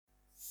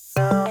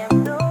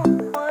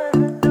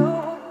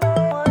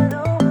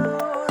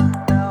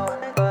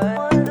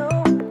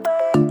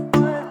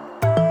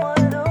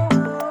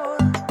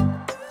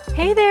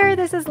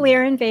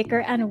Liren Baker,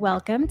 and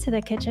welcome to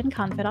the Kitchen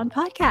Confidant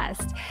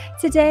podcast.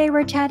 Today,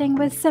 we're chatting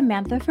with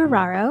Samantha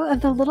Ferraro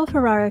of the Little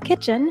Ferraro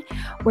Kitchen,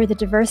 where the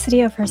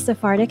diversity of her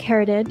Sephardic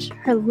heritage,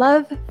 her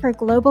love for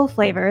global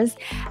flavors,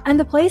 and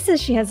the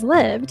places she has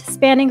lived,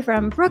 spanning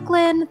from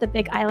Brooklyn, the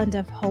Big Island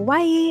of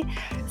Hawaii,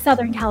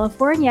 Southern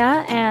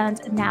California,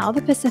 and now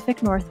the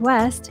Pacific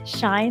Northwest,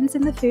 shines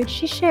in the food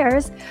she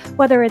shares,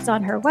 whether it's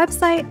on her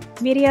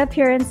website, media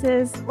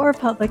appearances, or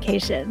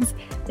publications.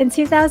 In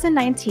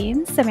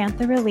 2019,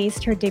 Samantha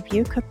released her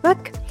debut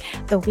cookbook,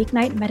 The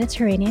Weeknight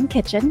Mediterranean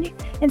Kitchen,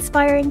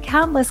 inspiring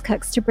countless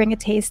cooks to bring a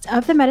taste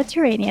of the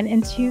Mediterranean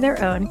into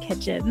their own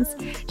kitchens.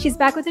 She's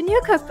back with a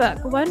new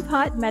cookbook, One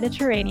Pot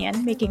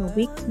Mediterranean, making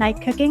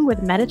weeknight cooking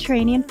with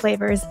Mediterranean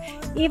flavors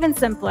even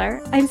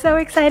simpler. I'm so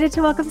excited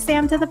to welcome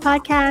Sam to the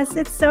podcast.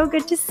 It's so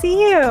good to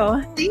see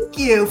you. Thank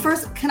you.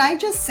 First, can I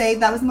just say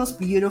that was the most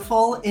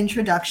beautiful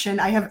introduction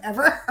I have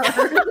ever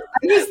heard.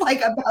 I was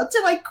about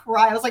to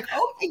cry. I was like,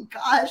 oh my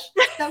gosh,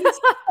 that was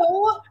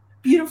so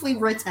beautifully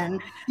written.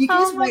 You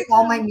can just write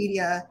all my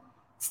media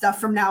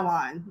stuff from now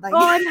on.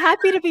 I'm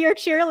happy to be your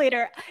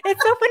cheerleader.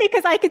 It's so funny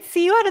because I could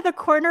see you out of the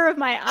corner of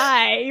my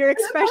eye, your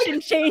expression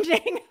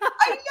changing.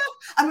 I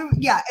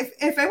know. If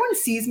everyone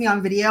sees me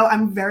on video,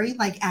 I'm very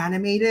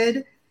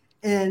animated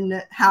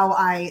in how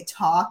I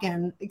talk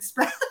and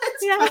express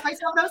myself.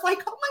 And I was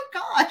like, oh my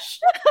gosh.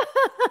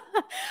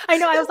 I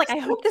know. I was like, I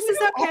hope this is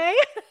okay.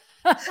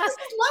 This is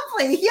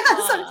lovely.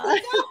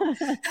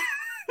 Yes.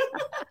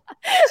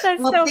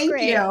 That's so thank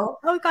great. You.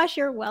 Oh gosh,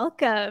 you're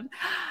welcome.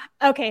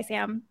 Okay,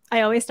 Sam,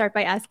 I always start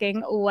by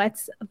asking,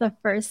 what's the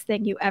first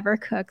thing you ever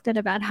cooked and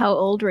about how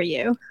old were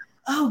you?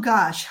 Oh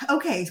gosh.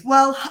 Okay.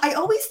 Well, I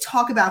always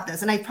talk about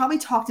this, and I probably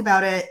talked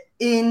about it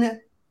in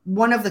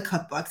one of the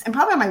cookbooks and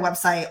probably on my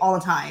website all the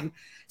time.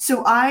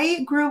 So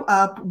I grew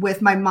up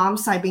with my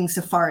mom's side being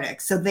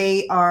Sephardic. So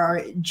they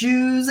are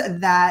Jews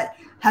that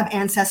have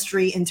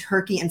ancestry in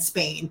Turkey and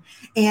Spain.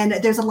 And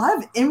there's a lot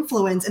of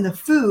influence in the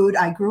food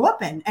I grew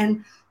up in.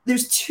 And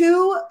there's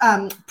two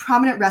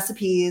prominent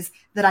recipes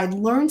that I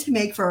learned to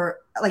make for,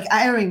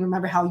 I don't even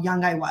remember how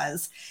young I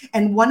was.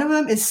 And one of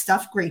them is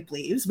stuffed grape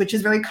leaves, which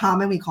is very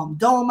common. We call them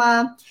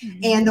dolma. Mm-hmm.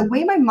 And the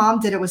way my mom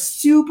did it was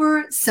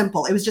super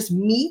simple. It was just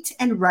meat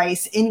and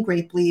rice in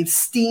grape leaves,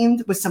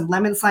 steamed with some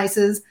lemon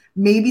slices,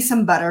 maybe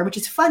some butter, which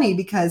is funny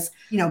because,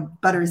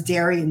 butter is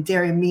dairy and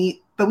dairy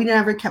meat, but we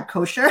never kept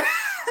kosher.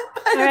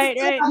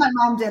 Right. How my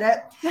mom did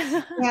it.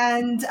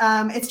 And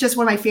it's just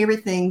one of my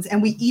favorite things.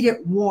 And we eat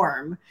it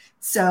warm.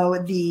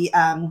 So the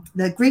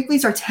grape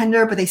leaves are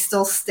tender, but they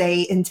still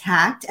stay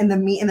intact. And the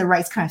meat and the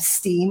rice kind of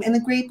steam in the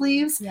grape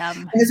leaves. Yum.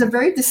 And there's a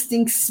very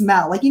distinct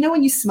smell.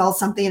 When you smell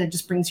something and it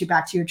just brings you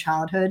back to your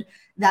childhood,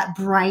 that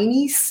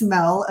briny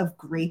smell of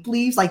grape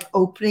leaves,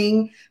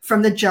 opening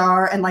from the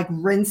jar and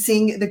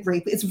rinsing the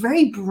grape. It's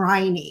very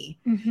briny.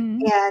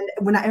 Mm-hmm. And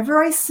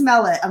whenever I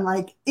smell it,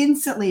 I'm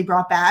instantly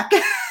brought back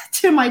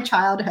to my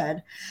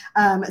childhood.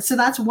 So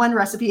that's one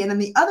recipe. And then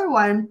the other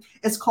one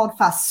is called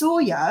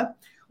fasulya,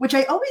 which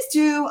I always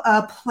do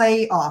a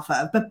play off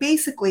of, but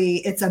basically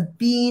it's a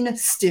bean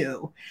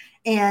stew.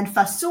 And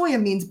fasulya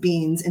means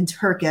beans in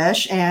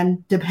Turkish.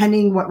 And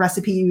depending what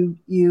recipe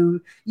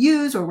you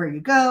use or where you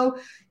go,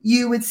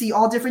 you would see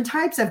all different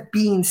types of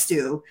bean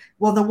stew.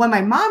 Well, the one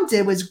my mom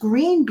did was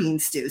green bean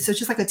stew. So it's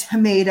just a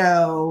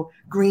tomato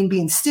green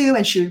bean stew.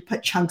 And she would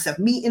put chunks of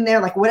meat in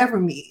there, whatever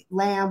meat,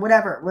 lamb,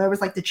 whatever's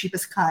the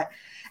cheapest cut.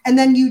 And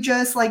then you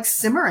just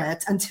simmer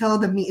it until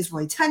the meat is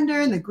really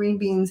tender and the green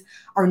beans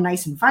are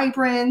nice and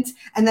vibrant.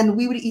 And then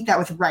we would eat that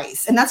with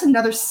rice. And that's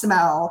another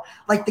smell,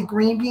 the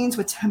green beans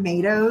with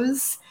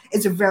tomatoes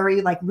is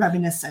very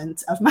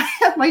reminiscent of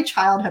my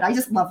childhood. I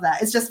just love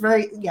that. It's just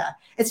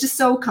it's just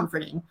so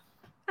comforting.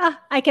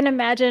 I can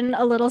imagine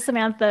a little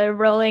Samantha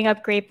rolling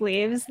up grape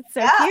leaves. It's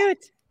so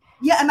cute.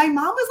 Yeah, and my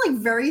mom was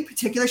very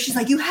particular. She's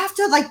you have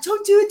to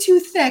don't do it too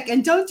thick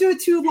and don't do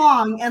it too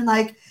long. And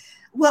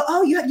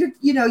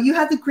you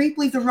have the grape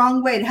leaf the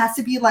wrong way. It has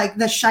to be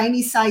the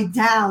shiny side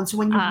down. So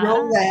when you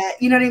roll it,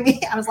 you know what I mean?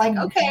 I was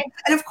okay.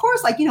 And of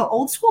course,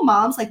 old school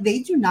moms, they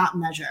do not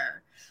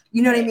measure.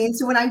 You know what I mean?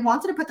 So when I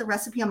wanted to put the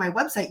recipe on my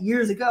website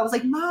years ago, I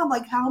was Mom,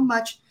 how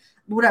much,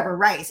 whatever,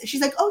 rice? And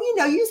she's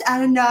you just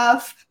add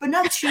enough, but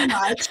not too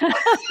much.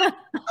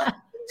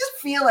 Just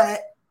feel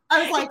it.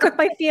 I was cook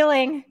by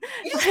feeling.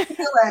 You just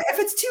feel it. If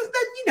it's too,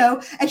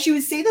 then, and she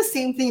would say the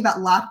same thing about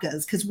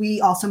latkes because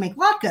we also make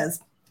latkes.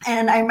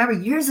 And I remember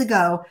years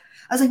ago,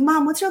 I was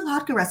Mom, what's your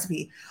latke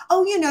recipe?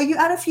 Oh, you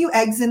add a few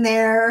eggs in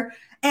there.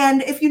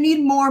 And if you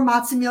need more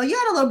matzo meal, you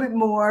add a little bit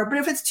more. But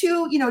if it's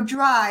too,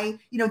 dry,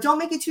 don't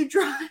make it too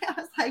dry. I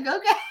was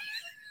okay.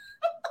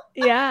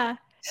 Yeah.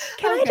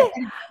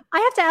 I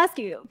have to ask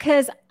you,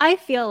 because I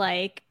feel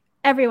like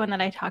everyone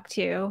that I talk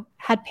to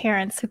had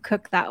parents who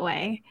cook that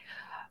way.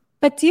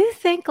 But do you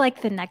think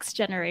the next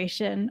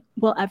generation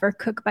will ever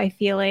cook by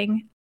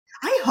feeling?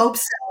 I hope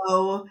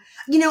so.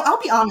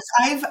 I'll be honest.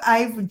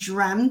 I've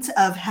dreamt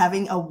of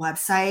having a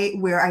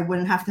website where I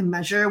wouldn't have to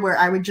measure, where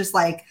I would just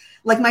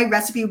my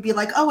recipe would be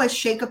oh, a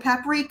shake of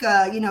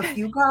paprika, a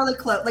few garlic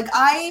cloves.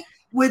 I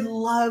would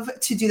love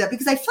to do that,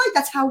 because I feel like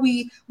that's how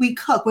we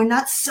cook. We're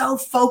not so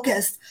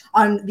focused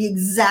on the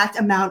exact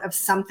amount of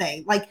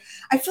something. Like,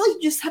 I feel like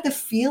you just have to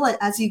feel it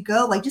as you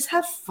go. Like, just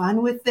have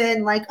fun with it.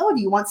 And like, oh,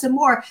 do you want some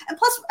more? And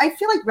plus, I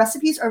feel like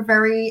recipes are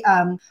very,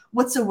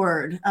 what's the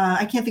word?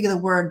 I can't think of the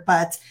word,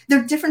 but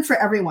they're different for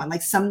everyone.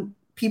 Like, some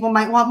people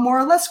might want more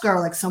or less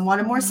garlic. Some want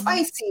it more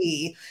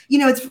spicy. You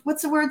know, it's,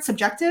 what's the word?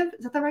 Subjective?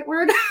 Is that the right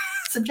word?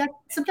 Subjective?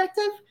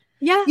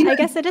 Yeah, You know, I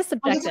guess it is it's a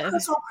subjective.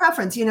 personal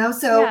preference, you know?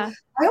 So Yeah.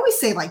 I always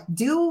say, like,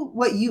 do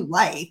what you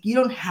like. You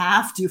don't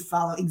have to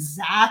follow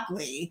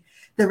exactly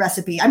the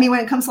recipe. I mean, when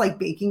it comes to like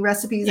baking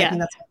recipes, I think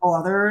that's a whole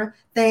other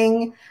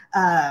thing.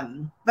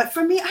 But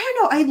for me, I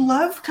don't know. I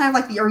love kind of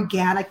like the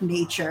organic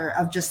nature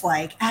of just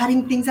like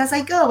adding things as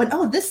I go. And,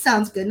 oh, this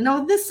sounds good. And,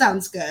 oh, this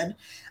sounds good.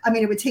 I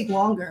mean, it would take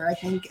longer, I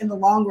think, in the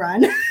long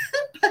run.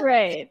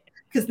 Right.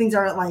 Because things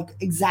aren't like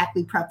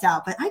exactly prepped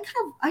out. But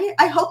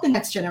I hope the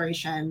next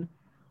generation,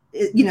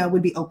 you know,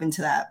 would be open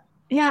to that.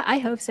 Yeah, I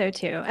hope so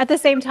too. At the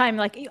same time,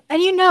 like,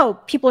 and you know,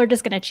 people are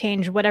just going to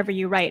change whatever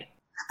you write.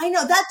 I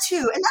know that too.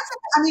 And that's,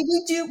 I mean,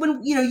 we do,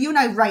 when, you know, you and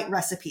I write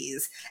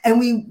recipes, and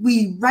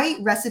we write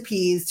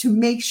recipes to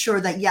make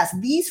sure that, yes,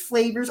 these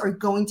flavors are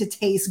going to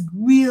taste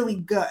really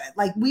good.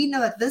 Like, we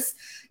know that this,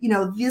 you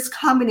know, this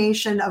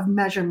combination of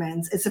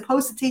measurements is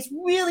supposed to taste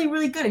really,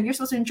 really good, and you're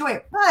supposed to enjoy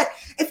it. But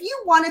if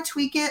you want to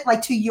tweak it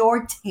like to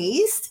your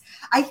taste,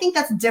 I think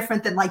that's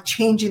different than like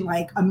changing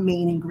like a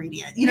main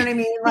ingredient. You know what I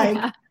mean?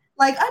 Like,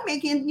 like I'm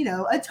making, you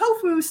know, a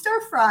tofu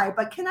stir fry,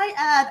 but can I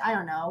add, I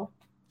don't know,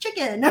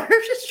 chicken, or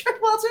just,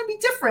 well, it's going to be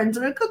different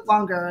and it'll cook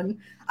longer. And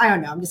I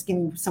don't know. I'm just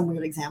giving some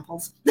weird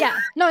examples. Yeah,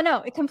 no,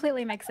 it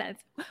completely makes sense.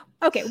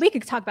 Okay, we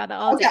could talk about that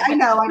all day. I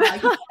know.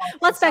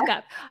 Let's back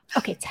up.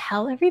 Okay,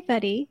 tell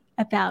everybody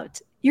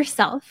about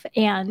yourself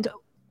and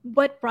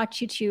what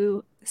brought you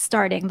to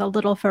starting the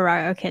Little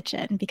Ferraro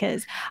Kitchen,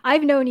 because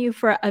I've known you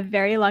for a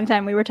very long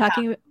time. We were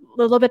talking a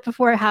little bit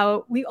before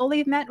how we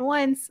only met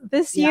once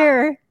this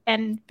year,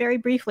 and very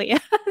briefly.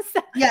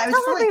 So yeah, it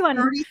was for like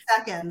 30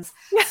 seconds.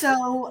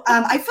 So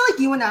I feel like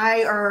you and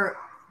I are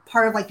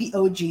part of like the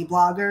OG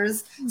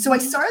bloggers. So I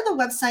started the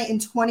website in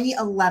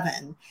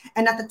 2011.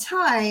 And at the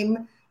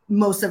time,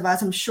 most of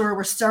us, I'm sure,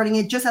 were starting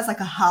it just as like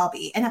a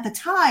hobby. And at the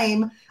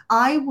time,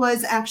 I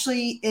was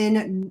actually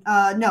in,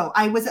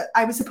 I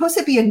was supposed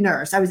to be a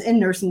nurse. I was in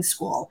nursing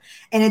school,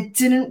 and it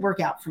didn't work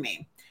out for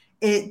me.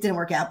 It didn't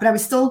work out, but I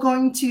was still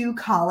going to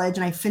college,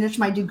 and I finished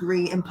my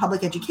degree in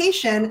public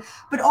education.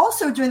 But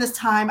also during this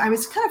time, I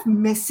was kind of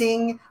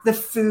missing the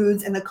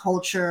foods and the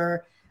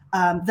culture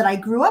that I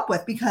grew up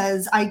with,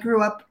 because I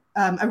grew up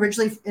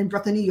originally in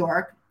Brooklyn, New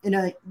York, in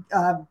a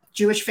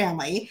Jewish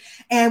family,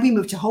 and we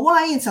moved to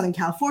Hawaii and Southern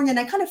California, and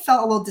I kind of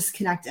felt a little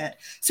disconnected.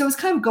 So I was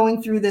kind of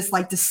going through this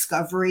like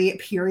discovery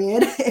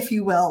period, if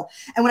you will.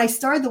 And when I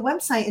started the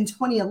website in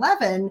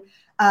 2011,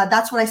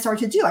 that's what I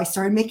started to do. I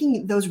started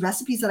making those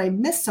recipes that I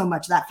missed so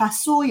much, that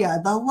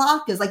fasulia, the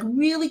latkes, like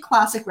really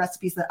classic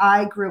recipes that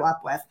I grew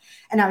up with.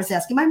 And I was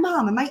asking my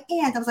mom and my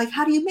aunt, I was like,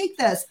 how do you make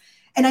this?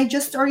 And I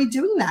just started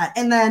doing that.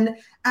 And then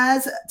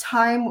as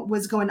time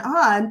was going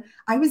on,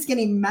 I was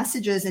getting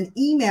messages and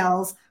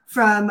emails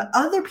from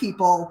other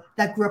people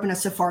that grew up in a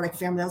Sephardic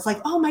family. I was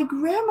like, oh, my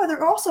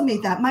grandmother also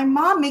made that. My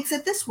mom makes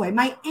it this way.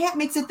 My aunt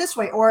makes it this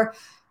way. Or,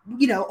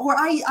 you know, or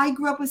I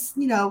grew up with,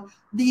 you know,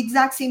 the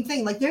exact same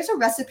thing. Like, there's a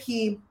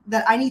recipe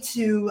that I need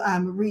to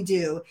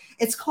redo.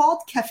 It's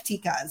called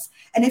keftikas.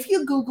 And if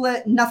you Google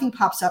it, nothing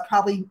pops up.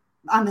 Probably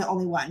I'm the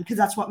only one, because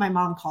that's what my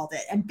mom called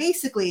it. And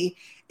basically,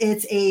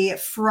 it's a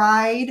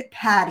fried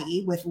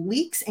patty with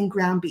leeks and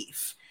ground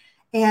beef.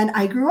 And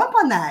I grew up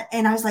on that.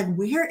 And I was like,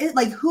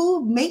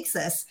 who makes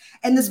this?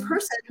 And this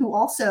person who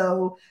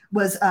also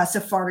was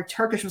Sephardic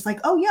Turkish was like,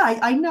 oh, yeah,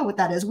 I know what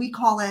that is. We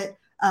call it,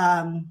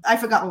 I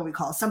forgot what we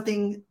call it,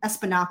 something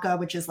espinaca,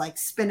 which is like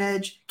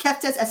spinach,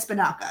 keftes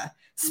espinaca,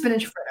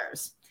 spinach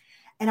fritters.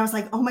 And I was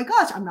like, oh my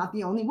gosh, I'm not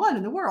the only one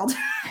in the world.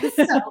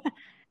 So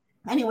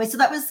anyway, so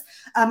that was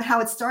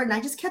how it started. And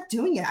I just kept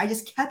doing it. I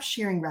just kept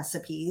sharing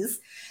recipes.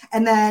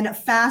 And then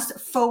fast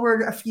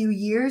forward a few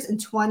years, in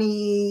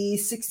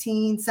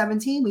 2016,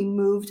 17, we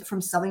moved from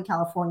Southern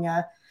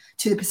California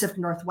to the Pacific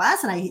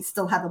Northwest. And I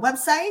still have the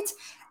website.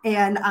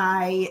 And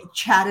I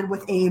chatted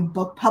with a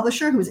book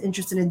publisher who was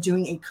interested in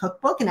doing a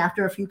cookbook. And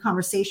after a few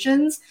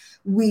conversations,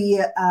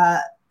 we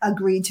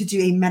agreed to do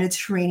a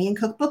Mediterranean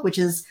cookbook, which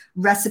is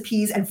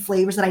recipes and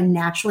flavors that I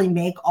naturally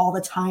make all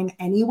the time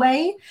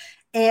anyway.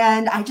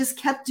 And I just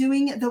kept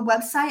doing the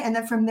website. And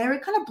then from there,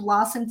 it kind of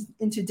blossomed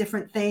into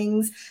different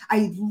things.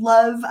 I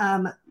love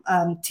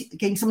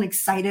getting someone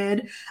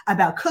excited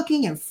about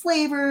cooking and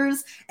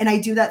flavors. And I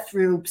do that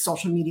through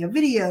social media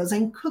videos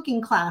and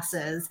cooking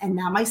classes, and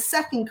now my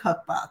second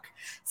cookbook.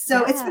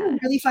 So it's been a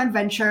really fun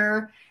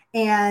venture.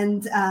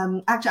 And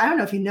actually, I don't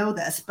know if you know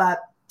this,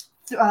 but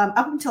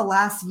up until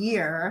last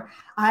year,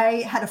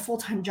 I had a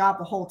full-time job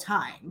the whole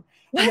time.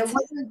 What? And it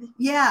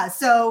wasn't,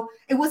 so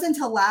it wasn't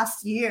until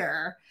last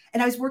year.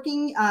 And I was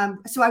working,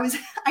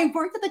 I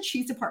worked at the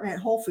cheese department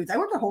at Whole Foods. I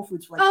worked at Whole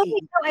Foods for like 8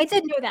 years. I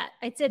did know that.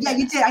 Yeah,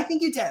 you did. I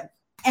think you did.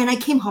 And I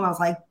came home, I was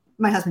like,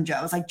 my husband Joe.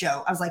 I was like,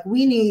 Joe, I was like,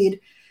 we need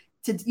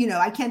to,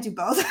 I can't do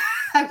both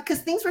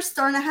because things were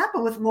starting to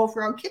happen with Little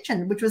Ferraro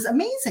Kitchen, which was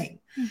amazing.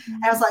 Mm-hmm.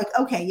 And I was like,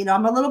 okay,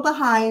 I'm a little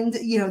behind,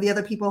 the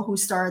other people who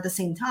started at the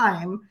same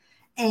time.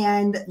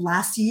 And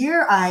last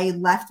year I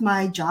left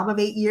my job of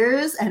 8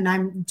 years and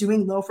I'm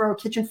doing Little Ferraro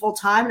Kitchen full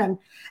time. And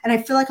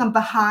I feel like I'm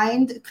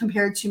behind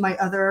compared to my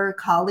other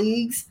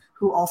colleagues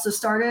who also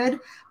started,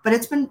 but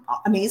it's been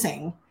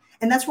amazing.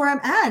 And that's where I'm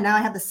at. Now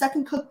I have the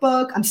second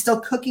cookbook. I'm still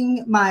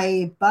cooking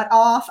my butt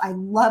off. I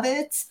love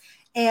it.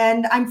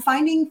 And I'm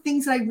finding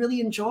things that I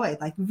really enjoy,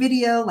 like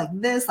video, like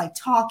this, like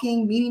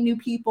talking, meeting new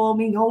people,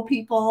 meeting old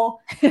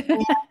people.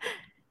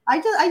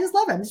 I just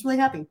love it. I'm just really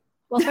happy.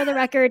 Well, for the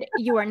record,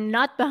 you are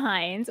not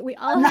behind. We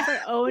all have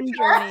our own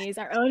journeys,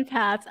 our own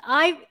paths.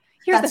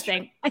 Here's the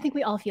thing. True. I think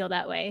we all feel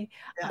that way.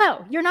 Yeah.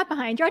 Oh, you're not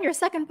behind. You're on your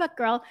second book,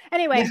 girl.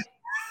 Anyway,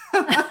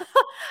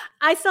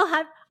 I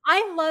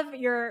love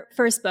your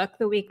first book,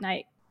 The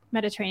Weeknight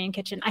Mediterranean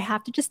Kitchen. I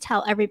have to just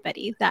tell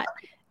everybody that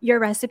your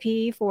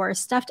recipe for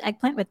stuffed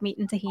eggplant with meat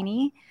and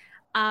tahini,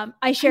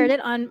 I shared it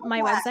on my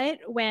website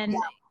when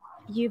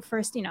you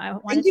first, I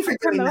wanted to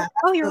promote.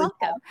 Oh, you're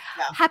welcome.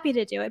 Yeah. Happy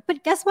to do it.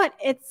 But guess what?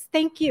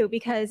 Thank you,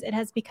 because it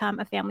has become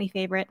a family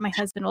favorite. My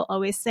husband will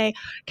always say,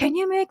 can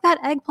you make that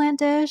eggplant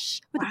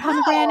dish with the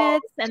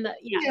pomegranates? And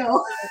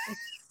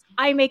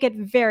I make it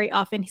very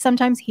often.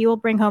 Sometimes he will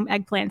bring home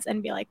eggplants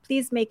and be like,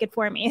 please make it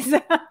for me. So.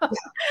 Yeah.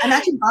 I'm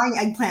actually buying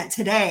eggplant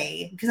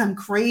today because I'm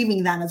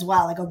craving that as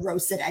well, like a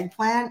roasted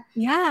eggplant.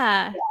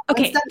 Yeah.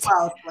 Okay. It's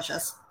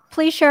delicious.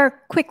 Please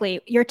share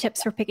quickly your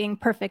tips for picking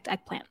perfect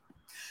eggplant.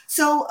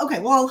 So, okay,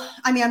 well,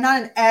 I'm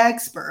not an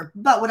expert,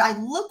 but what I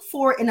look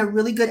for in a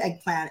really good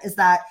eggplant is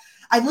that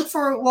I look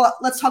for,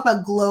 let's talk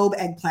about globe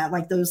eggplant,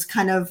 like those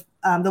kind of,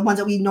 the ones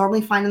that we normally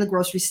find in the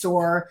grocery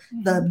store,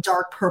 the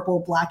dark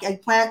purple, black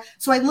eggplant.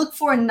 So I look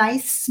for a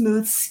nice,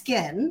 smooth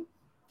skin,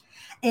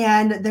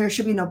 and there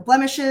should be no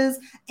blemishes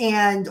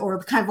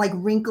or kind of like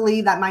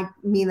wrinkly. That might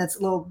mean that's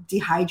a little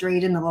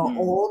dehydrated and a little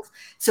old.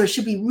 So it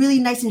should be really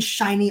nice and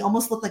shiny,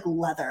 almost look like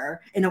leather,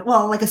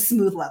 like a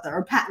smooth leather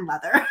or patent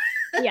leather.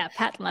 Yeah,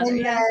 patent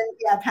leather.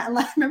 Patent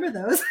leather. Remember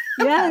those?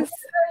 Yes.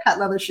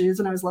 Patent leather shoes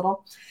when I was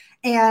little.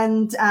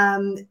 And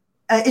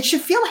it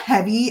should feel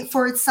heavy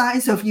for its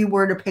size. So if you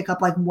were to pick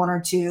up like one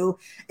or two,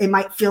 it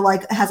might feel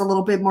like it has a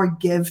little bit more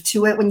give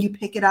to it when you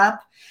pick it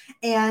up.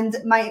 And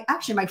my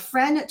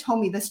friend told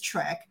me this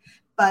trick,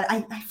 but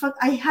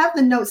I have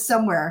the note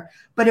somewhere.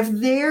 But if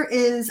there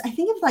is,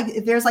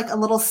 if there's like a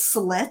little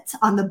slit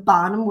on the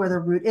bottom where the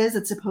root is,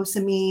 it's supposed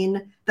to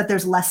mean that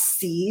there's less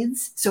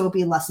seeds. So it'll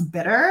be less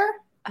bitter.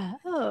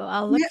 Oh,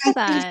 I'll look for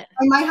that.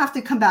 I might have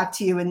to come back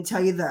to you and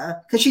tell you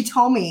because she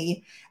told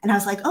me and I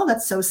was like, oh,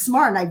 that's so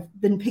smart. And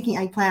I've been picking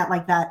eggplant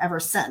like that ever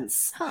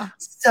since. Huh.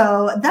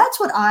 So that's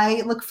what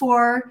I look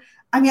for.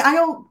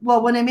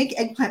 When I make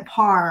eggplant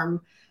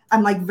parm,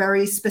 I'm like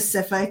very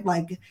specific.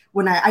 Like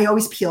when I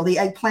always peel the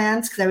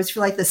eggplants because I always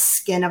feel like the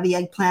skin of the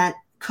eggplant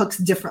cooks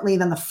differently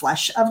than the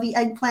flesh of the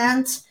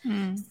eggplant.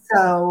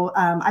 So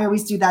I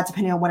always do that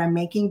depending on what I'm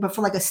making. But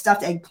for like a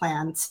stuffed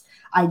eggplant,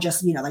 I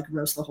just, like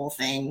roast the whole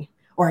thing.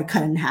 Or I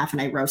cut it in half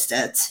and I roast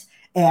it.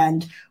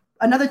 And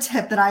another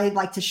tip that I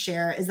like to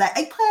share is that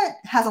eggplant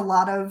has a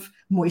lot of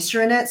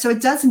moisture in it. So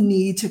it does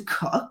need to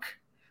cook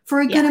for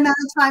a good amount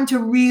of time to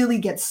really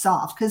get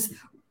soft. Because,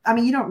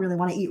 you don't really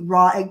want to eat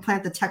raw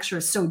eggplant. The texture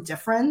is so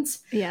different.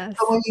 Yes.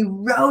 But when you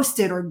roast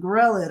it or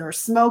grill it or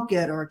smoke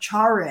it or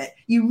char it,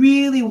 you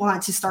really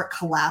want to start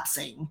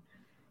collapsing,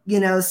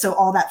 so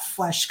all that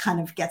flesh kind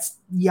of gets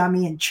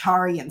yummy and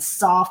charry and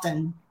soft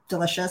and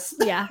delicious.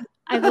 Yeah.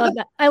 I love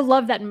that. I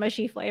love that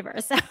mushy flavor.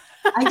 So.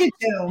 I do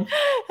too.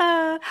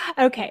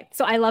 Okay.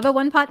 So I love a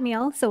one-pot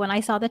meal. So when I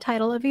saw the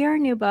title of your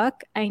new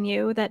book, I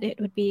knew that it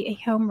would be a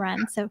home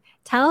run. So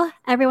tell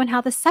everyone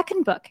how the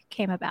second book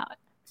came about.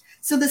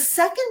 So the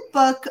second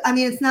book,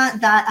 it's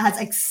not that as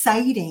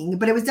exciting,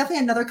 but it was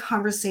definitely another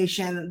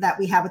conversation that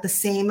we had with the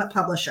same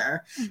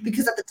publisher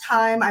because at the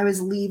time I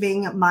was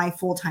leaving my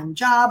full-time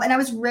job and I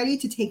was ready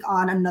to take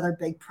on another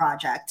big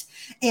project.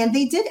 And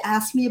they did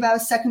ask me about a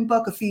second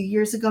book a few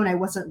years ago and I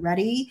wasn't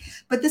ready,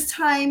 but this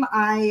time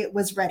I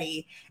was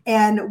ready.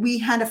 And we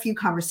had a few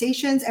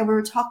conversations and we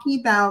were talking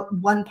about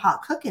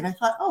one-pot cooking. I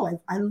thought,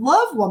 I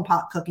love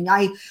one-pot cooking.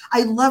 I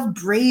love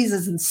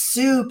braises and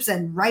soups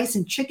and rice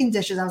and chicken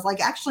dishes. I was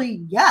like,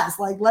 actually, yes,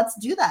 let's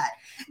do that.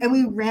 And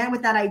we ran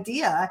with that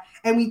idea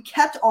and we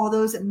kept all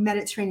those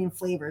Mediterranean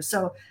flavors.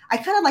 So I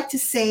kind of like to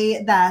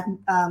say that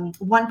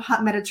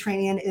one-pot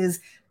Mediterranean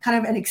is kind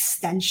of an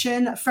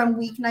extension from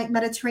Weeknight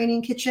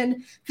Mediterranean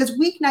Kitchen because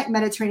Weeknight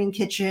Mediterranean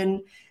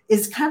Kitchen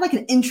is kind of like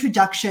an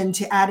introduction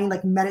to adding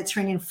like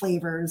Mediterranean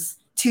flavors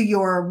to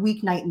your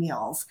weeknight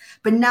meals.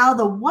 But now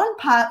the one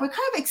pot, we're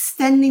kind of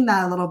extending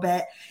that a little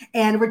bit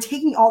and we're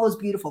taking all those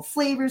beautiful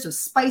flavors, those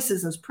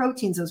spices, those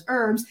proteins, those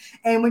herbs,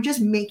 and we're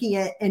just making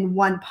it in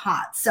one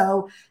pot.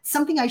 So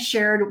something I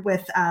shared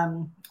with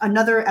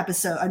another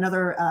episode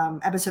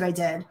I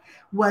did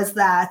was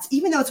that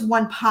even though it's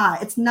one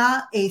pot, it's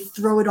not a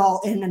throw it all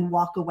in and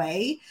walk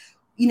away.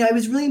 it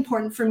was really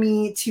important for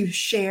me to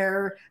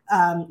share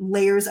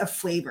layers of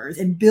flavors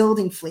and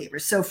building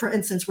flavors. So for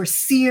instance, we're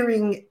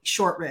searing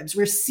short ribs,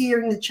 we're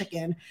searing the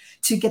chicken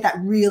to get that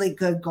really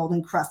good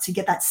golden crust, to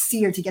get that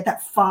sear, to get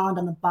that fond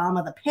on the bottom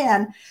of the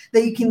pan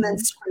that you can then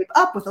scrape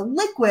up with a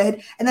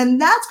liquid. And then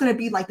that's going to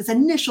be like this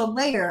initial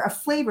layer of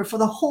flavor for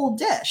the whole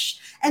dish.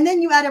 And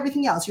then you add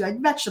everything else. You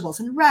add vegetables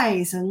and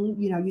rice,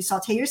 and you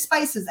saute your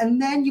spices,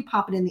 and then you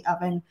pop it in the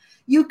oven,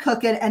 you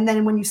cook it, and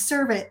then when you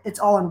serve it, it's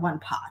all in one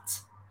pot.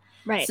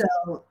 Right.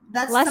 So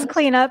that's less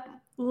cleanup,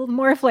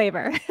 more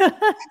flavor.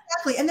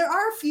 Exactly. And there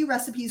are a few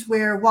recipes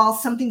where while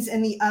something's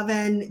in the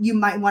oven, you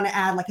might want to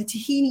add like a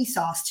tahini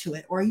sauce to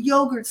it, or a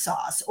yogurt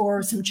sauce,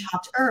 or some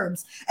chopped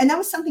herbs. And that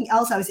was something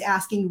else I was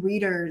asking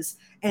readers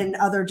and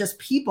other just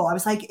people. I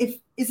was like, is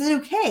it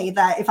okay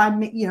that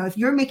if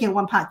you're making a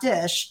one pot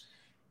dish,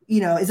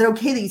 is it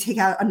okay that you take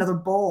out another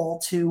bowl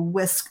to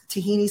whisk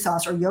tahini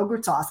sauce or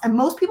yogurt sauce? And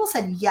most people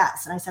said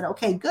yes. And I said,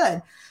 okay,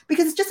 good.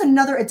 Because it's just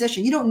another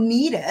addition. You don't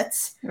need it.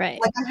 Right.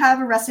 Like I have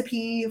a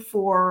recipe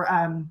for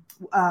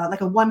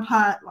like a one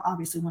pot,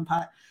 obviously one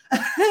pot,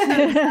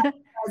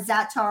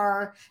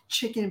 za'atar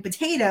chicken and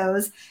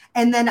potatoes.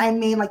 And then I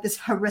made like this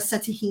harissa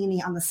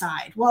tahini on the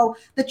side. Well,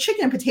 the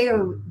chicken and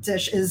potato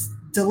dish is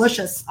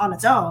delicious on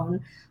its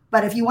own.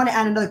 But if you want to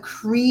add another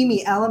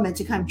creamy element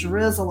to kind of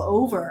drizzle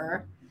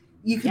over,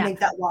 you can make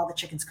that while the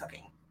chicken's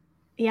cooking.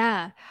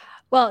 Yeah.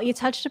 Well, you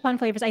touched upon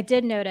flavors. I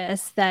did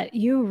notice that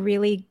you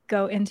really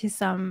go into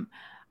some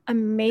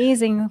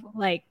amazing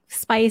like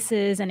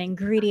spices and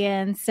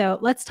ingredients. So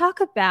let's talk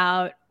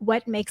about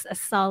what makes a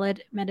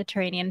solid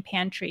Mediterranean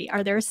pantry.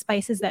 Are there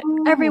spices that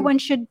everyone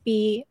should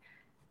be,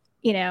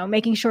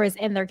 making sure is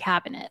in their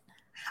cabinet?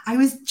 I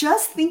was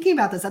just thinking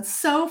about this. That's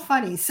so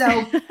funny. So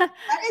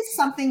that is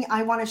something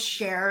I want to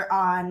share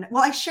on.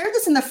 Well, I shared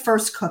this in the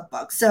first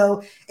cookbook.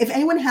 So if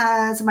anyone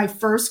has my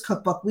first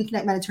cookbook,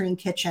 Weeknight Mediterranean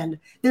Kitchen,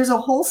 there's a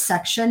whole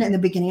section in the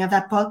beginning of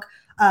that book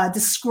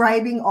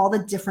describing all the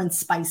different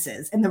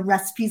spices and the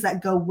recipes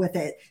that go with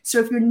it. So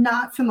if you're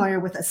not familiar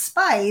with a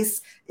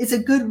spice, it's a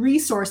good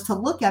resource to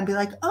look at and be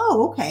like,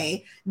 oh,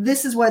 okay,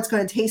 this is what it's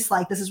going to taste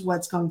like. This is what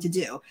it's going to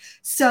do.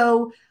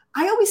 So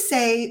I always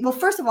say, well,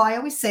 first of all, I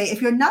always say,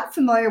 if you're not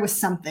familiar with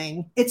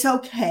something, it's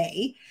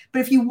okay. But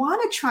if you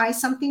want to try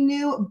something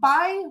new,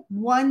 buy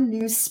one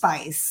new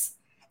spice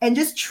and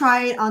just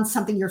try it on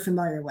something you're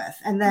familiar with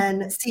and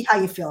then see how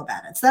you feel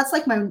about it. So that's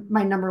like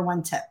my number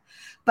one tip.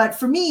 But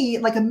for me,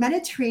 like a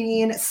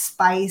Mediterranean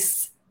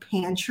spice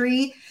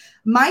pantry,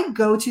 my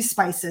go-to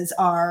spices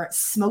are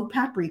smoked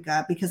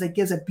paprika because it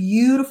gives a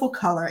beautiful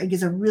color. It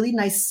gives a really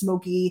nice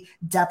smoky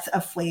depth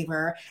of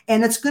flavor.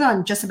 And it's good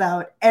on just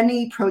about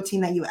any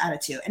protein that you add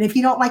it to. And if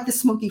you don't like the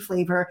smoky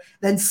flavor,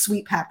 then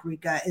sweet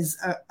paprika is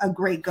a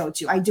great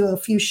go-to. I do a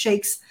few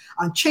shakes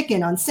on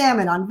chicken, on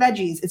salmon, on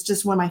veggies. It's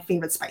just one of my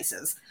favorite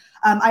spices.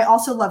 I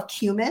also love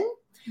cumin,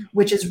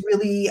 which is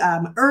really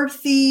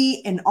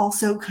earthy and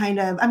also kind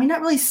of,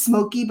 not really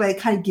smoky, but it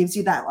kind of gives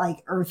you that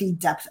like earthy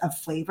depth of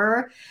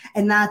flavor.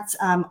 And that's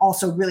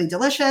also really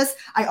delicious.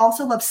 I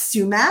also love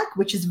sumac,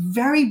 which is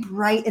very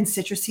bright and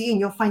citrusy. And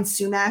you'll find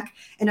sumac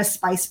in a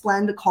spice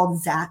blend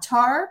called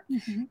za'atar.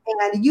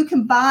 And you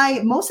can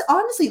buy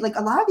honestly, like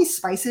a lot of these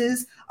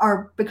spices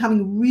are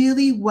becoming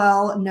really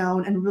well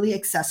known and really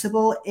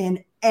accessible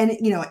in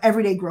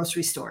everyday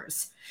grocery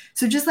stores.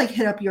 So just like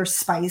hit up your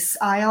spice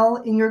aisle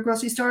in your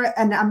grocery store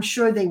and I'm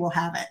sure they will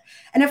have it.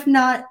 And if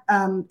not,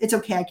 it's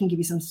okay. I can give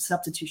you some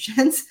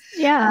substitutions.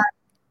 Yeah.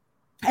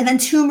 And then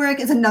turmeric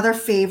is another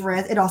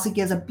favorite. It also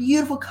gives a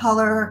beautiful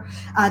color.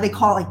 They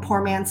call it like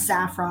poor man's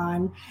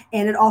saffron.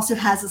 And it also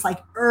has this like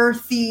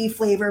earthy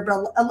flavor,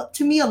 but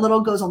to me, a little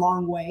goes a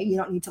long way. You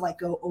don't need to like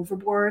go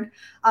overboard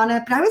on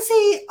it. But I would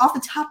say off the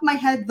top of my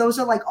head, those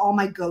are like all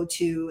my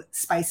go-to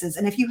spices.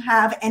 And if you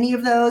have any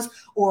of those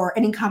or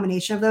any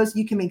combination of those,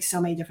 you can make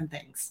so many different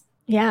things.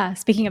 Yeah.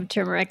 Speaking of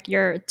turmeric,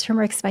 your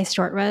turmeric spice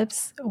short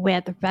ribs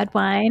with red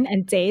wine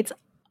and dates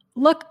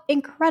look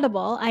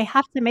incredible. I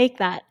have to make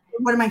that.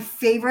 One of my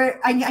favorite,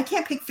 I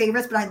can't pick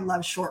favorites, but I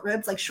love short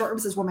ribs. Like short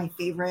ribs is one of my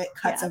favorite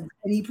cuts of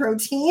any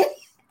protein.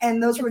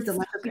 And those were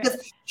delicious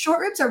because short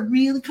ribs are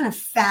really kind of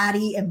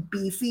fatty and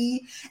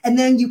beefy. And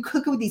then you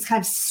cook it with these kind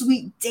of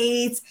sweet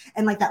dates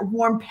and like that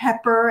warm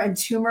pepper and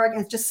turmeric.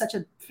 And it's just such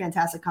a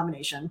fantastic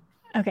combination.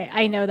 Okay,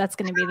 I know that's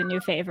going to be the new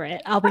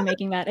favorite. I'll be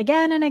making that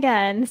again and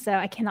again, so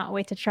I cannot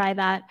wait to try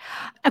that.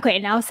 Okay,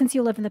 now since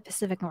you live in the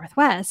Pacific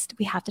Northwest,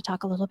 we have to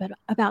talk a little bit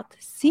about the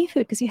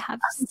seafood because you have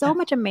so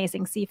much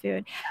amazing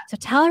seafood. So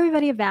tell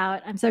everybody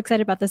I'm so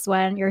excited about this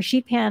one, your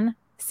sheet pan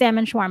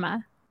salmon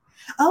shawarma.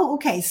 Oh,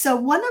 okay. So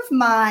one of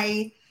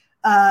my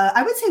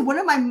I would say one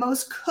of my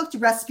most cooked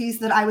recipes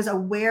that I was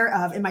aware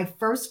of in my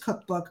first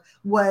cookbook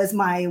was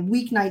my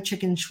weeknight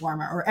chicken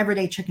shawarma or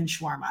everyday chicken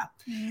shawarma.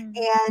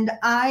 And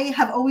I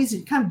have always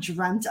kind of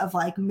dreamt of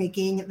like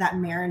making that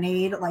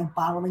marinade, like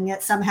bottling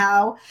it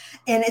somehow.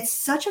 And it's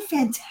such a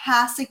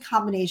fantastic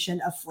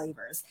combination of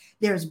flavors.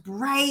 There's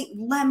bright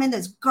lemon,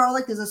 there's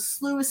garlic, there's a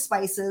slew of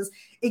spices.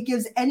 It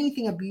gives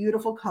anything a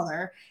beautiful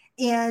color.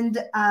 And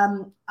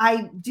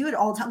I do it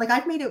all the time. Like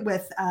I've made it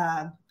with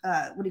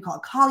what do you call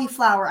it?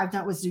 Cauliflower. I've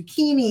done it with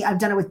zucchini. I've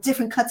done it with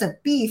different cuts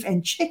of beef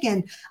and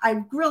chicken.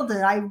 I've grilled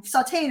it. I've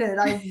sauteed it.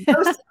 I've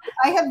roasted it.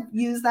 I have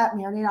used that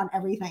marinade on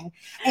everything.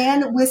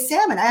 And with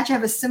salmon, I actually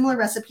have a similar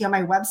recipe on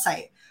my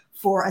website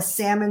for a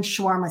salmon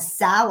shawarma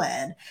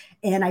salad.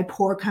 And I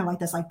pour kind of like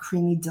this like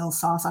creamy dill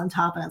sauce on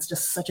top, and it's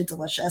just such a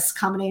delicious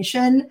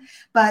combination.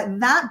 But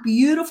that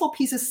beautiful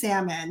piece of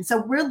salmon,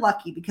 so we're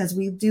lucky because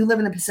we do live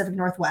in the Pacific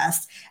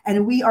Northwest,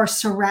 and we are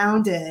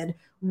surrounded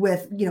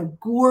with,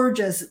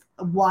 gorgeous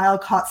wild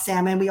caught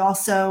salmon. We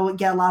also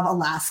get a lot of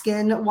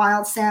Alaskan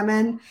wild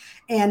salmon,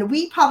 and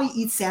we probably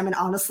eat salmon,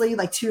 honestly,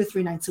 like 2 or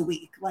 3 nights a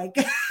week. Like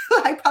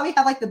I probably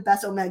have like the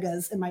best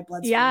omegas in my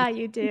bloodstream. Yeah,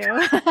 you do.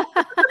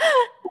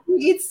 We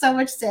eat so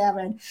much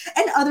salmon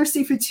and other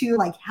seafood too.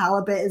 Like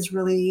halibut is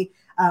really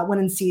when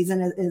in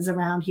season is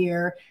around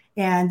here.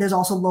 And there's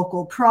also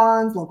local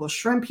prawns, local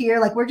shrimp here.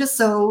 Like I'm just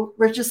so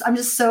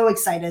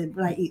excited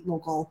when I eat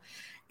local.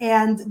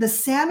 And the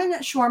salmon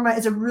shawarma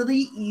is a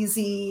really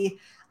easy,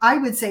 I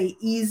would say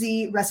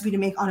easy recipe to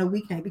make on a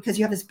weeknight, because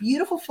you have this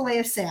beautiful fillet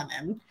of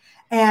salmon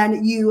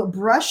and you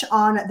brush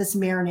on this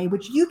marinade,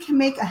 which you can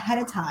make ahead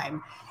of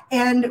time.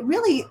 And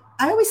really,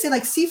 I always say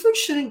like seafood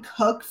shouldn't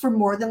cook for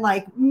more than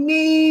like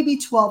maybe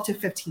 12 to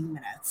 15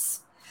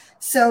 minutes.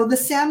 So the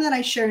salmon that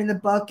I shared in the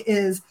book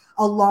is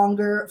a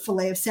longer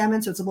fillet of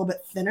salmon, so it's a little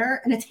bit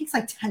thinner, and it takes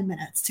like 10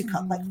 minutes to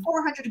cook, like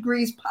 400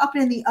 degrees, pop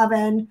it in the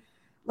oven,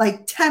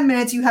 like 10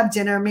 minutes, you have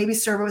dinner, maybe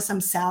serve it with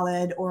some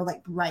salad or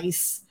like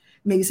rice,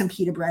 maybe some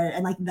pita bread,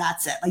 and like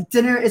that's it. Like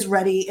dinner is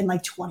ready in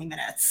like 20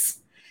 minutes.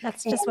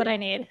 That's just what I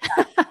need.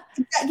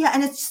 Yeah,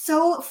 and it's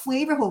so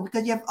flavorful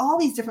because you have all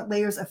these different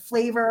layers of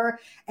flavor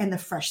and the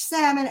fresh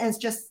salmon, and it's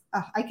just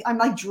I'm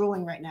like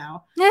drooling right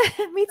now.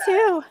 Me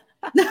too.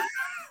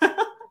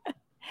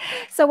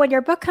 So when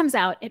your book comes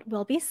out, it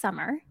will be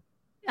summer.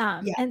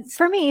 Yes. And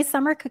for me,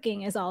 summer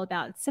cooking is all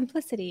about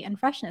simplicity and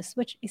freshness,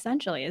 which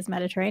essentially is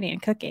Mediterranean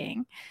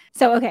cooking.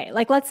 So, okay,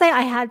 like let's say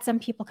I had some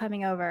people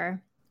coming over.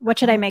 What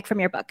should I make from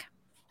your book?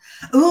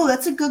 Oh,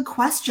 that's a good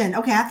question.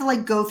 Okay, I have to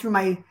like go through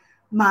my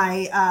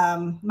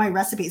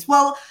recipes.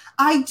 Well,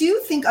 I do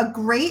think a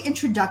great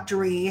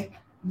introductory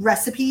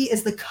recipe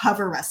is the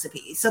cover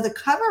recipe. So the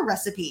cover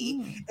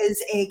recipe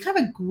is a kind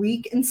of a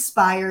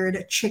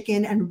Greek-inspired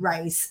chicken and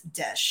rice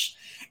dish.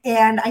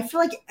 And I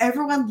feel like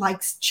everyone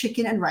likes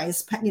chicken and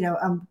rice,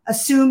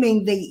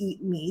 assuming they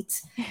eat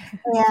meat.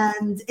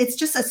 And it's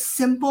just a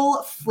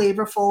simple,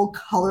 flavorful,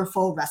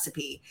 colorful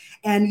recipe.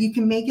 And you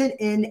can make it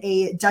in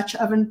a Dutch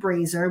oven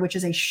brazier, which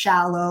is a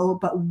shallow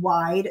but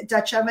wide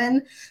Dutch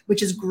oven,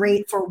 which is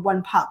great for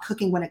one pot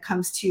cooking when it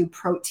comes to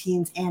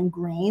proteins and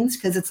grains,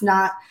 because it's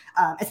not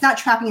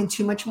trapping in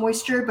too much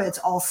moisture, but it's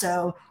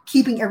also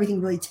keeping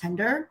everything really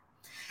tender.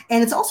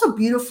 And it's also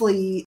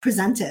beautifully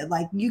presented.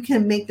 Like you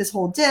can make this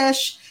whole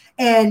dish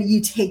and you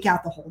take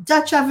out the whole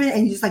Dutch oven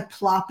and you just like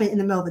plop it in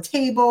the middle of the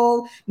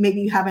table.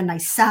 Maybe you have a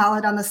nice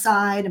salad on the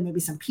side and maybe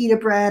some pita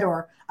bread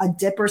or a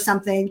dip or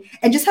something,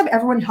 and just have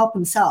everyone help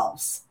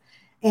themselves.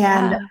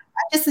 And I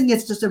just think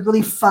it's just a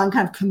really fun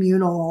kind of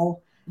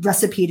communal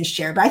recipe to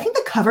share. But I think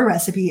the cover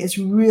recipe is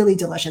really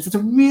delicious. It's a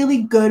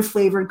really good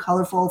flavored,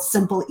 colorful,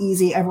 simple,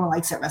 easy, everyone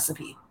likes it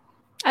recipe.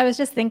 I was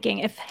just thinking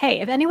if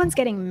anyone's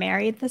getting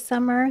married this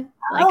summer,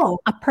 like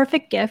a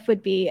perfect gift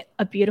would be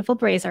a beautiful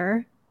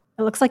brazier.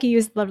 It looks like you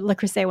use the Le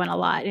Creuset one a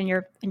lot in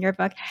your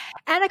book,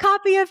 and a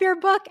copy of your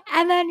book,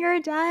 and then you're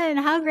done.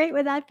 How great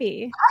would that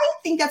be? I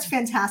think that's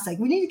fantastic.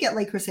 We need to get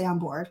Le Creuset on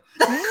board.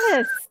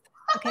 Yes.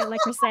 Okay, Le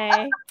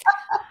Creuset.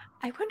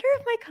 I wonder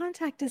if my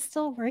contact is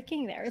still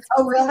working there.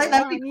 Really?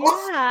 That'd be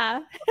cool.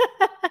 Yeah.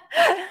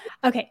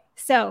 Okay,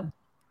 so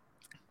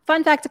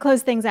fun fact to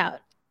close things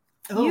out.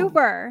 You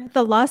were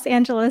the Los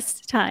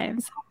Angeles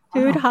Times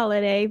Food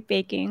Holiday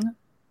Baking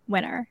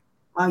winner.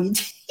 Wow, you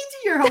did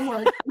your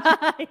homework.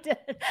 I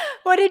did.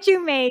 What did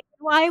you make?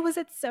 Why was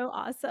it so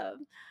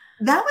awesome?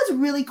 That was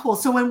really cool.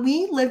 So when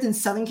we lived in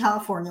Southern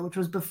California, which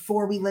was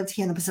before we lived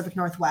here in the Pacific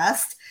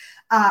Northwest,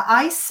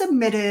 I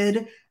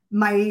submitted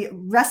my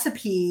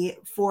recipe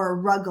for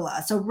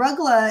rugla. So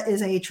rugla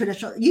is a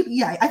traditional,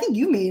 I think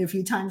you made it a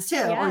few times too.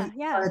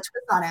 Yeah. A twist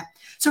on it.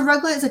 So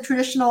rugla is a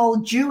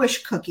traditional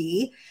Jewish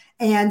cookie.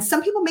 And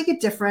some people make it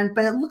different,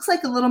 but it looks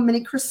like a little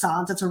mini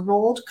croissant. It's a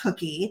rolled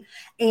cookie.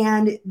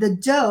 And the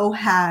dough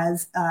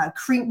has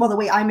cream. Well, the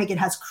way I make it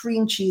has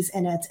cream cheese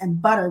in it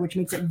and butter, which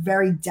makes it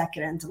very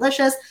decadent and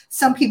delicious.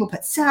 Some people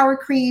put sour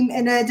cream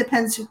in it.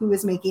 Depends who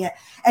is making it.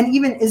 And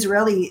even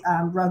Israeli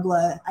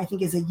rugla, I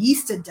think, is a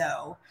yeasted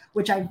dough,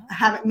 which I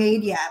haven't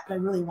made yet, but I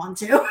really want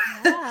to.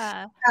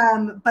 Yeah.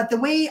 But the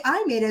way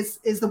I made it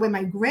is the way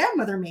my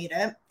grandmother made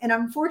it. And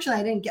unfortunately,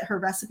 I didn't get her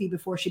recipe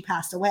before she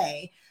passed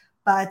away.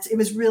 But it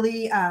was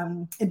really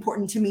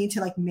important to me to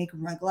like make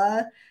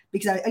rugla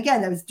because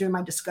again, that was during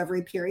my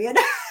discovery period.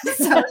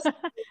 So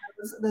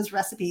those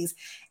recipes.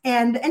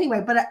 And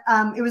anyway, but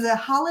it was a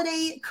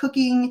holiday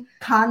cooking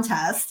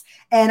contest,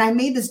 and I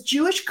made this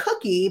Jewish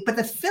cookie, but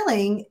the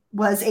filling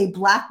was a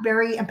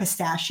blackberry and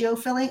pistachio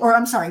filling, or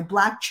I'm sorry,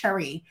 black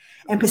cherry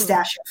and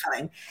pistachio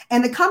filling.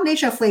 And the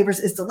combination of flavors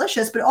is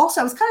delicious, but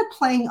also I was kind of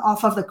playing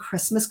off of the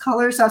Christmas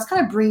colors. So I was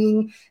kind of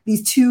bringing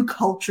these two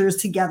cultures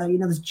together,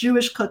 this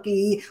Jewish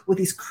cookie with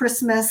these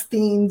Christmas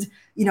themed,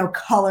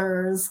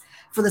 colors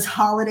for this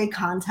holiday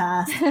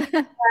contest.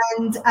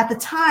 And at the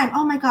time,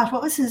 oh my gosh,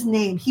 what was his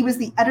name? He was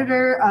the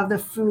editor of the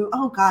food.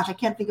 Oh gosh, I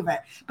can't think of it.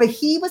 But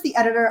he was the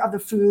editor of the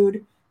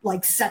food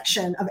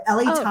section of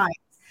LA Times.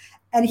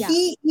 And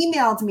he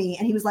emailed me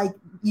and he was like,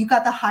 you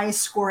got the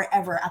highest score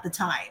ever at the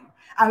time.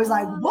 I was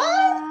like,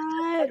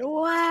 what?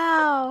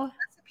 Wow.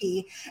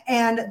 Recipe.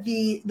 And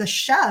the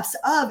chefs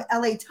of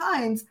LA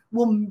Times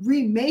will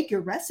remake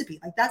your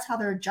recipe. That's how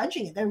they're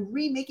judging it. They're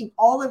remaking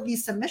all of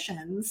these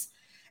submissions.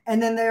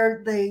 And then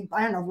they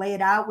lay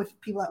it out with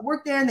people that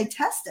work there and they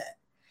test it.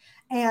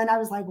 And I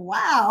was like,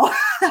 wow,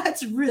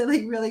 that's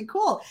really, really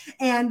cool.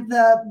 And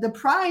the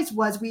prize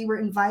was we were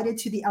invited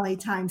to the LA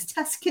Times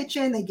test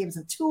kitchen. They gave us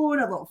a tour,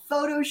 a little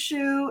photo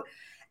shoot.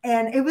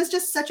 And it was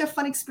just such a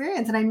fun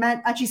experience. And I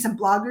met actually some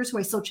bloggers who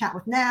I still chat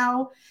with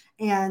now.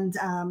 And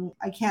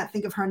I can't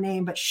think of her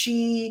name, but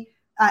she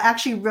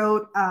actually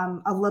wrote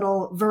a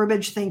little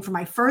verbiage thing for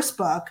my first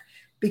book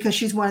because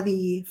she's one of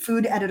the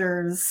food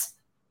editors.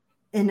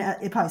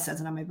 It probably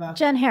says it on my book.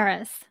 Jen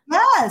Harris.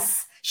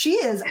 Yes, she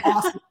is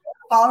awesome.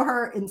 Follow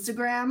her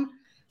Instagram.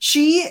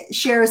 She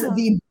shares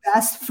the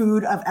best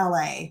food of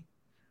LA.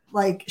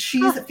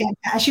 She's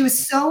fantastic. She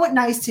was so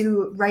nice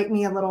to write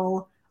me a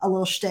little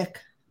shtick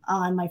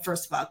on my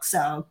first book.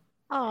 So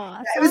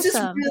it was just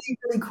really,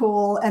 really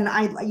cool. And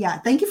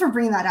thank you for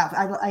bringing that up.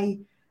 I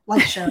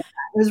like sharing that.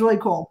 It was really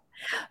cool.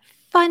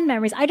 Fun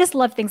memories. I just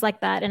love things like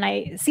that. And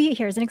I see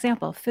here's an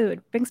example.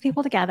 Food brings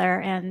people together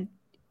and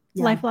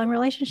lifelong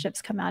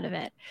relationships come out of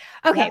it.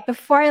 Okay,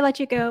 before I let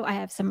you go, I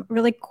have some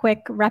really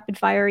quick,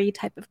 rapid-fire-y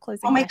type of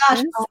closing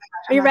questions.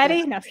 Are you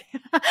ready? No.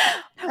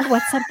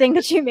 What's something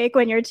that you make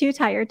when you're too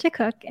tired to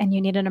cook and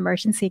you need an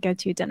emergency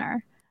go-to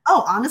dinner?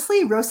 Oh,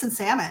 honestly, roasted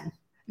salmon.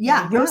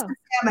 Yeah, roasted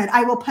salmon.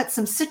 I will put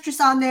some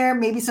citrus on there,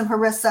 maybe some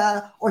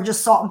harissa or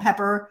just salt and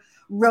pepper.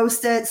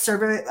 Roast it,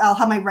 serve it. I'll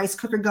have my rice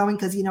cooker going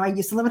because, I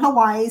used to live in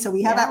Hawaii, so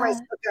we have that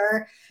rice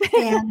cooker,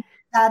 and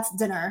that's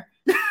dinner.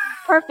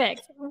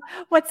 Perfect.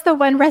 What's the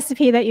one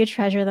recipe that you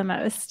treasure the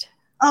most?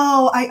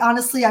 Oh, I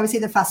would say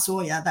the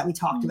fasolia that we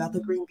talked about, the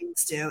green bean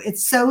stew.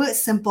 It's so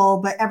simple,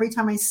 but every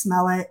time I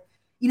smell it,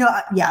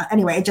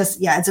 anyway,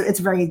 it's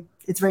very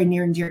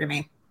near and dear to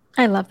me.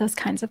 I love those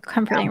kinds of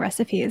comforting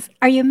recipes.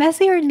 Are you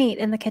messy or neat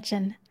in the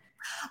kitchen?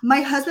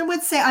 My husband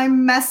would say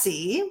I'm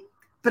messy,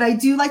 but I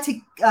do like to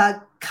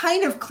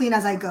kind of clean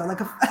as I go.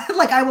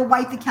 I will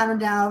wipe the counter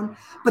down,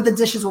 but the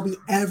dishes will be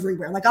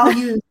everywhere. I'll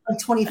use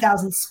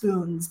 20,000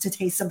 spoons to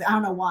taste something. I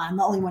don't know why. I'm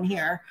the only one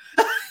here.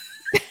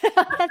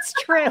 That's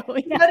true.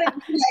 Yeah.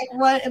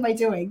 What am I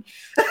doing?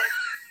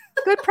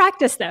 Good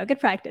practice, though. Good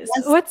practice.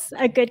 Yes. What's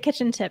a good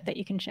kitchen tip that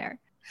you can share?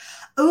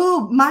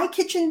 Oh, my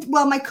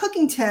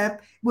cooking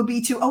tip would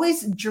be to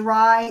always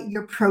dry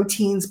your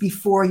proteins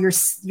before you're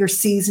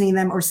seasoning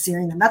them or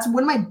searing them. That's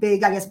one of my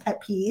big,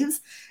 pet peeves.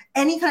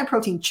 Any kind of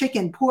protein,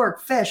 chicken,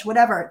 pork, fish,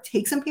 whatever,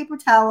 take some paper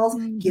towels,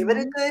 give it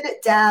a good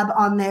dab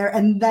on there,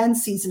 and then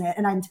season it.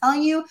 And I'm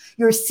telling you,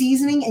 your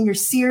seasoning and your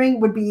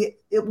searing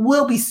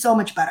will be so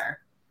much better.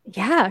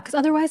 Yeah, because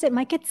otherwise it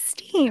might get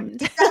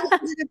steamed.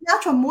 It's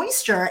natural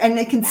moisture, and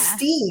it can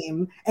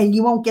steam, and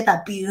you won't get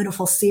that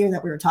beautiful sear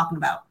that we were talking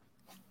about.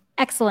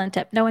 Excellent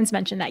tip. No one's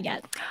mentioned that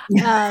yet.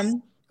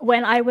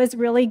 When I was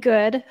really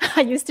good,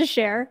 I used to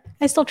share,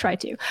 I still try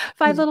to,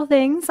 5 little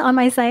things on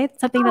my site,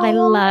 something that I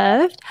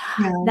loved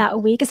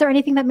that week. Is there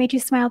anything that made you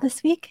smile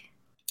this week?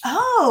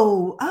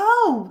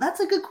 Oh, that's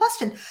a good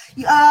question.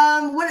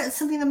 What is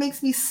something that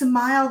makes me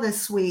smile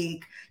this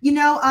week?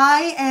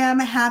 I am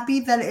happy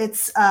that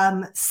it's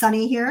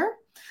sunny here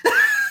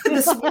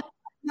this week.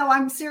 No,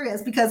 I'm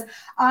serious because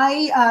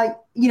I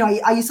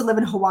used to live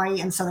in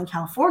Hawaii and Southern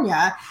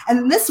California,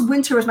 and this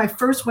winter was my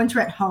first winter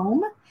at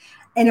home.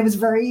 And it was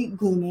very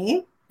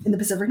gloomy in the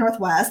Pacific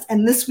Northwest.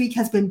 And this week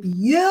has been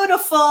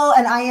beautiful.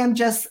 And I am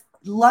just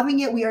loving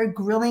it. We are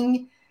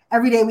grilling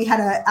every day. We had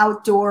an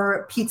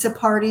outdoor pizza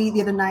party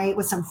the other night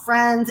with some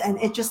friends. And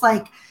it just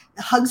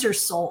hugs your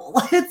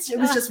soul. It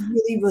was just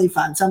really, really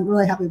fun. So I'm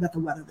really happy about the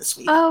weather this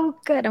week. Oh,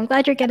 good. I'm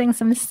glad you're getting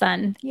some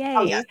sun. Yay.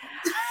 Oh, yeah.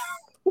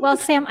 Well,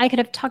 Sam, I could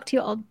have talked to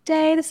you all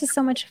day. This is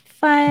so much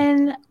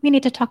fun. We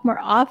need to talk more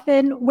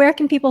often. Where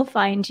can people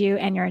find you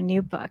and your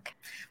new book?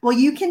 Well,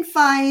 you can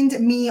find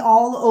me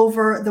all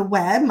over the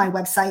web. My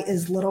website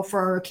is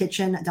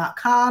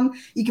littleferrarokitchen.com.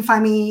 You can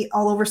find me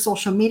all over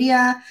social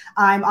media.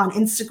 I'm on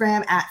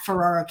Instagram at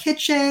Ferraro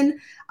Kitchen.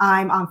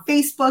 I'm on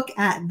Facebook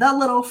at The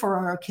Little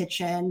Ferraro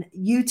Kitchen,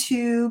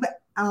 YouTube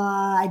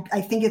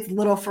I think it's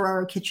Little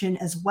Ferraro Kitchen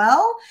as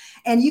well.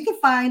 And you can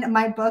find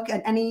my book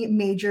at any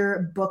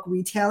major book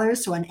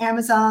retailers. So on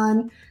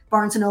Amazon,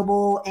 Barnes &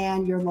 Noble,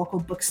 and your local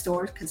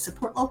bookstore, because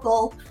support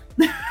local.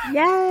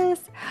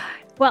 Yes.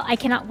 Well, I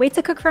cannot wait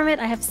to cook from it.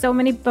 I have so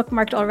many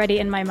bookmarked already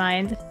in my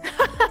mind.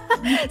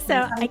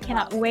 So I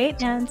cannot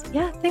wait. And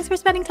yeah, thanks for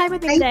spending time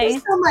with me today. Thank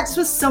you so much. This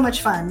was so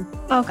much fun.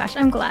 Oh gosh,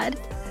 I'm glad.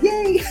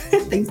 Yay.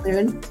 Thanks,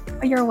 Darren.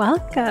 You're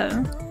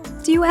welcome.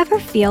 Do you ever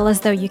feel as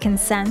though you can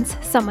sense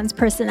someone's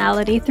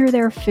personality through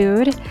their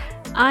food?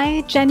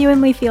 I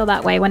genuinely feel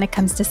that way when it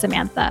comes to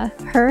Samantha.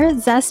 Her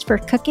zest for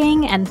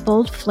cooking and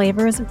bold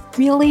flavors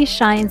really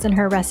shines in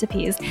her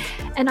recipes,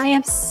 and I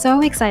am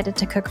so excited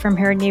to cook from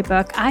her new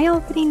book. I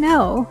already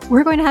know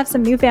we're going to have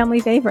some new family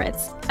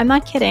favorites. I'm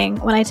not kidding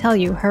when I tell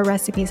you her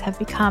recipes have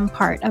become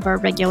part of our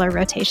regular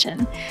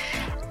rotation.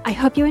 I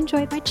hope you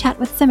enjoyed my chat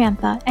with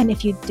Samantha, and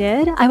if you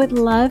did, I would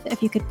love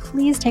if you could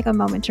please take a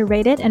moment to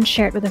rate it and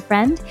share it with a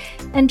friend,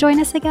 and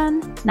join us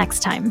again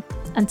next time.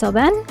 Until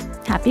then,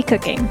 happy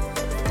cooking.